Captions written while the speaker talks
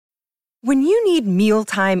When you need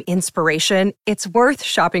mealtime inspiration, it's worth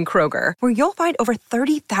shopping Kroger, where you'll find over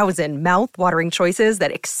 30,000 mouth-watering choices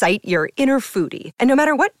that excite your inner foodie. And no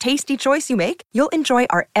matter what tasty choice you make, you'll enjoy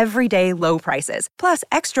our everyday low prices, plus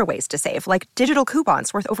extra ways to save, like digital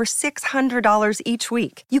coupons worth over $600 each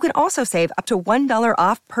week. You can also save up to $1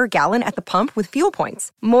 off per gallon at the pump with fuel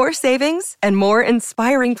points. More savings and more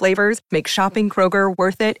inspiring flavors make shopping Kroger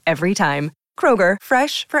worth it every time. Kroger,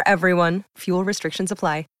 fresh for everyone. Fuel restrictions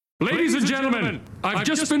apply. Ladies and gentlemen, I've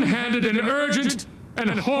just been handed an urgent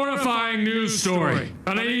and horrifying news story,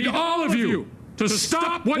 and I need all of you to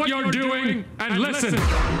stop what you're doing and listen.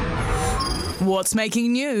 What's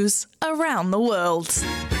making news around the world?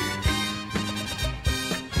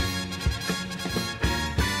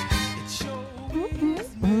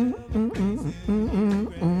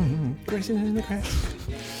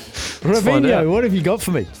 Ravinho, what have you got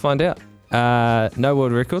for me? Let's find out. No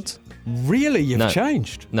world records. Really? You've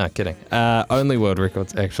changed? No, kidding. Only world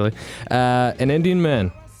records, actually. An Indian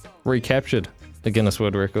man recaptured the Guinness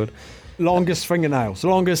World Record. Longest fingernails,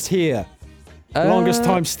 longest hair, longest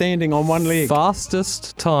time standing on one leg.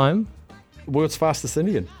 Fastest time. World's fastest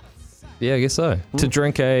Indian. Yeah, I guess so. To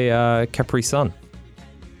drink a Capri Sun.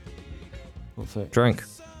 What's that? Drink.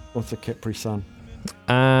 What's a Capri Sun?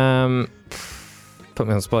 Put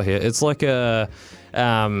me on the spot here. It's like a...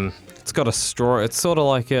 it's got a straw. It's sort of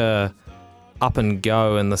like a up and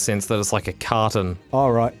go in the sense that it's like a carton. Oh,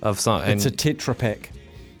 right. Of something. It's a Tetra Pak.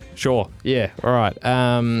 Sure. Yeah. All right.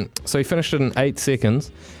 So he finished it in 8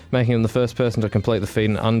 seconds, making him the first person to complete the feat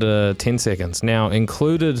in under 10 seconds. Now,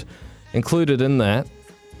 included in that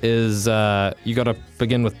is you got to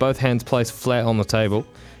begin with both hands placed flat on the table,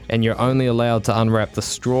 and you're only allowed to unwrap the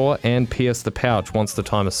straw and pierce the pouch once the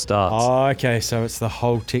timer starts. Oh, okay. So it's the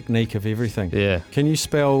whole technique of everything. Yeah. Can you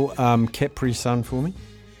spell Capri Sun for me?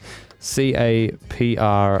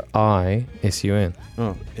 Caprisun.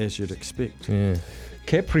 Oh, as you'd expect. Yeah.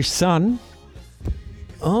 Capri Sun.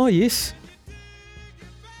 Oh, yes.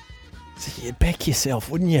 So you'd back yourself,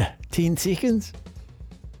 wouldn't you? 10 seconds.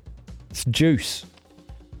 It's juice.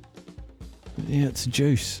 Yeah, it's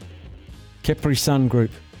juice. Capri Sun Group.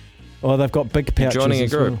 Oh, they've got big pouches. You're joining a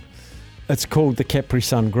group. Well. It's called the Capri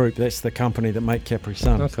Sun Group. That's the company that make Capri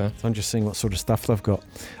Sun. Okay. So I'm just seeing what sort of stuff they've got.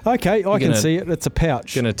 Okay, I can see it. It's a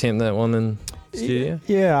pouch. Gonna attempt that one in studio?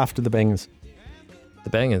 Yeah, after the bangers.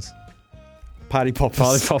 The bangers. Party poppers.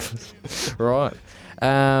 Party poppers. Right.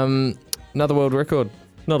 Another world record.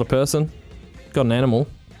 Not a person. Got an animal.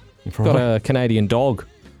 Right. Got a Canadian dog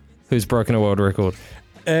who's broken a world record.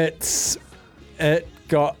 It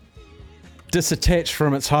got disattached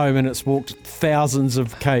from its home and it's walked thousands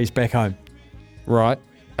of Ks back home. Right.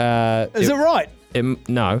 Is it right?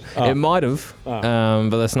 No. It might have, but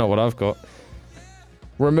that's not what I've got.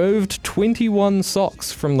 Removed 21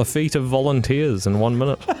 socks from the feet of volunteers in 1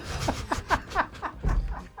 minute.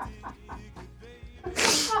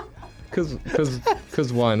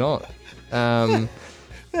 Because why not?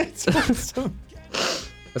 That's awesome.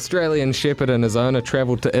 Australian Shepherd and his owner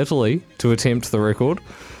travelled to Italy to attempt the record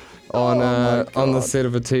on the set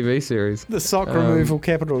of a TV series. The sock removal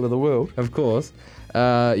capital of the world. Of course.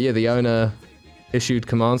 The owner issued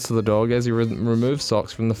commands to the dog as he removed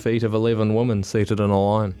socks from the feet of 11 women seated in a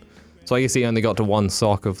line. So I guess he only got to one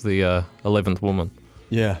sock of the 11th woman.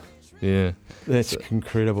 Yeah. Yeah. That's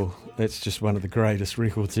incredible. That's just one of the greatest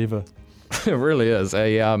records ever. It really is.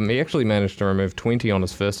 He actually managed to remove 20 on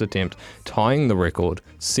his first attempt, tying the record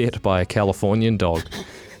set by a Californian dog.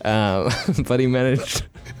 But he managed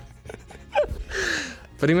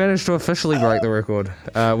to officially break the record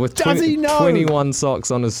with 21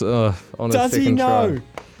 socks on his second try. Does he know?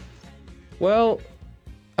 Well,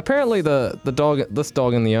 apparently this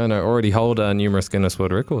dog and the owner already hold numerous Guinness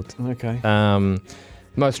World Records. Okay.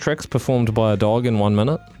 Most tricks performed by a dog in 1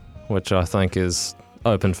 minute, which I think is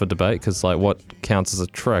open for debate because, like, what counts as a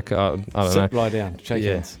trick? I don't know. Lie down. Shake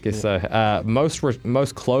hands. Guess so.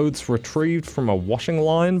 Most clothes retrieved from a washing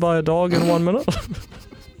line by a dog in 1 minute.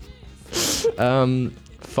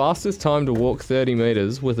 Fastest time to walk 30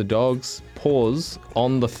 metres with a dog's paws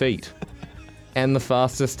on the feet. And the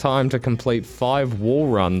fastest time to complete 5 wall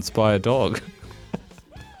runs by a dog.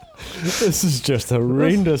 This is just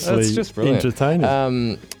horrendously just brilliant.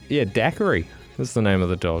 entertaining. Daiquiri is the name of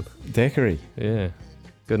the dog. Daiquiri. Yeah.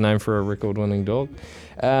 Good name for a record-winning dog.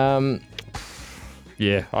 I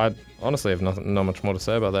honestly have not much more to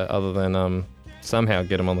say about that other than somehow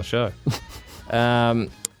get him on the show. And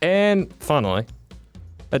finally,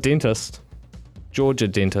 a dentist, Georgia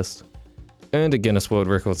dentist, earned a Guinness World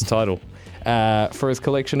Records title for his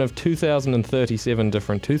collection of 2,037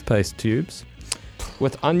 different toothpaste tubes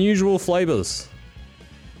with unusual flavours.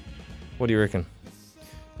 What do you reckon?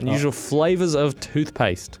 Unusual flavours of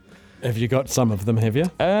toothpaste. Have you got some of them, have you?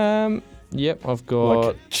 Yep, I've got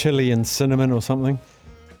Like chili and cinnamon or something?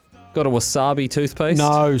 got a wasabi toothpaste.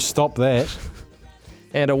 No, stop that.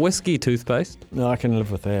 And a whiskey toothpaste. No, I can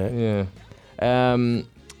live with that.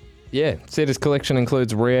 Yeah. Said his collection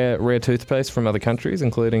includes rare toothpaste from other countries,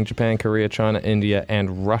 including Japan, Korea, China, India,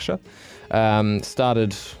 and Russia.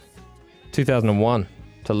 Started 2001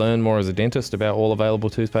 to learn more as a dentist about all available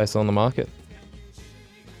toothpaste on the market.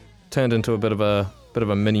 Turned into a bit of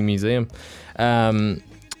a mini museum. Said on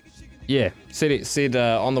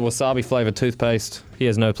the wasabi flavored toothpaste, he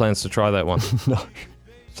has no plans to try that one. No.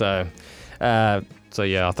 So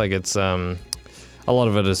yeah, I think it's a lot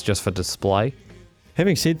of it is just for display.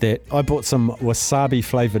 Having said that, I bought some wasabi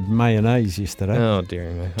flavoured mayonnaise yesterday. Oh,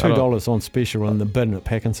 dearie me. $2 on special in the bin at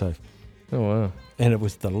Pack and Save. Oh, wow. And it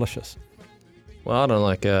was delicious. Well, I don't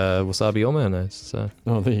like wasabi or mayonnaise, so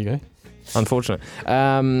Oh, there you go. unfortunate.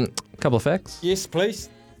 Couple of facts. Yes, please.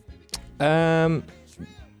 Your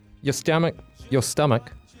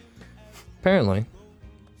stomach, apparently,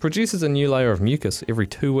 produces a new layer of mucus every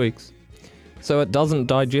 2 weeks, so it doesn't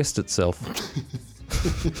digest itself.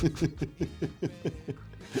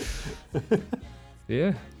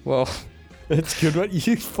 Yeah, well, It's good. Right?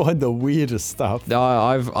 You find the weirdest stuff.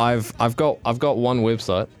 I've got one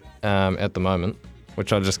website at the moment,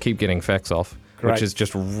 which I just keep getting facts off, Great. which is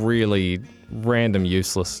just really random,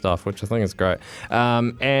 useless stuff, which I think is great.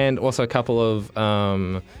 And also a couple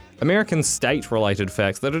of American state-related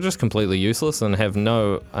facts that are just completely useless and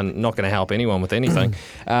are not going to help anyone with anything.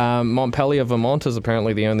 Montpelier, Vermont is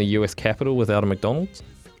apparently the only US capital without a McDonald's.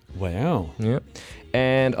 Wow. Yeah.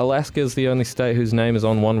 And Alaska is the only state whose name is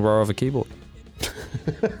on one row of a keyboard.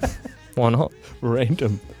 Why not?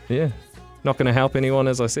 Random. Yeah. Not going to help anyone,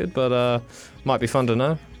 as I said, but might be fun to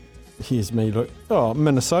know. Here's me. Look. Oh,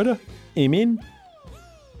 Minnesota. MN.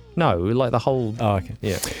 No, like the whole... Oh, okay.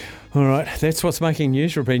 Yeah. All right. That's what's making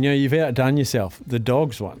news, Robinho. You've outdone yourself. The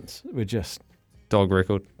dogs ones were just... Dog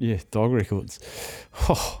record. Yeah, dog records.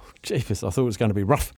 Oh, jeepers. I thought it was going to be rough.